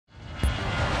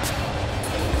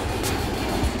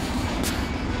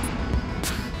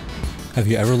Have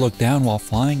you ever looked down while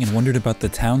flying and wondered about the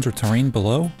towns or terrain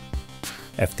below?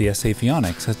 FDS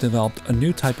Avionics has developed a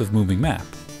new type of moving map,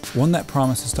 one that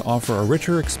promises to offer a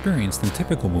richer experience than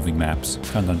typical moving maps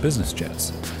found on business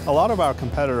jets. A lot of our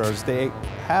competitors, they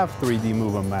have 3D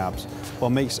moving maps.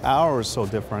 What makes ours so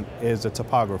different is the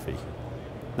topography.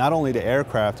 Not only the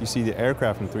aircraft, you see the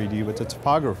aircraft in 3D, but the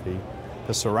topography,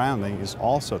 the surrounding is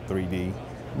also 3D.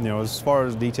 You know, as far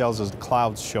as details as the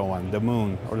clouds showing, the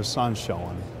moon or the sun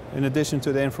showing. In addition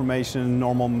to the information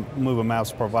normal moving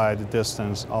maps provide, the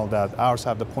distance, all that, ours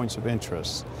have the points of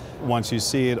interest. Once you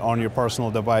see it on your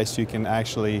personal device, you can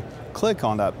actually click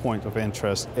on that point of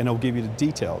interest and it'll give you the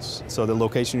details. So the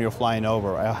location you're flying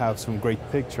over, I'll have some great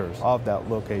pictures of that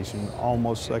location,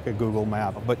 almost like a Google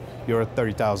map, but you're at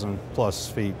 30,000 plus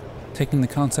feet. Taking the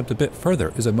concept a bit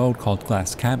further is a mode called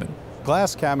Glass Cabin.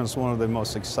 Glass cabin is one of the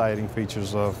most exciting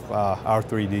features of our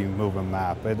 3D moving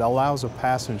map. It allows a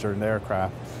passenger in the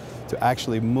aircraft to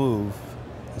actually move.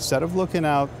 Instead of looking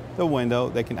out the window,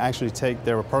 they can actually take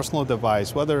their personal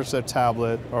device, whether it's their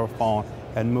tablet or a phone,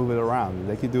 and move it around.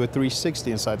 They can do a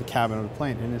 360 inside the cabin of the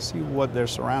plane and see what they're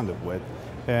surrounded with.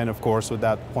 And of course, with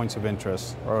that, points of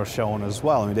interest are shown as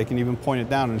well. I mean, they can even point it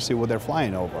down and see what they're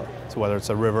flying over. So whether it's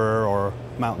a river or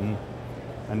mountain,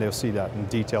 and they'll see that in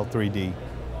detailed 3D.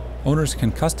 Owners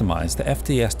can customize the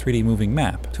FDS 3D moving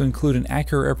map to include an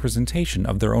accurate representation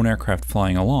of their own aircraft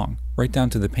flying along, right down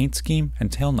to the paint scheme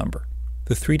and tail number.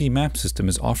 The 3D map system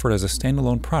is offered as a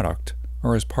standalone product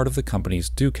or as part of the company's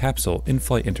Do Capsule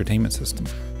in-flight entertainment system.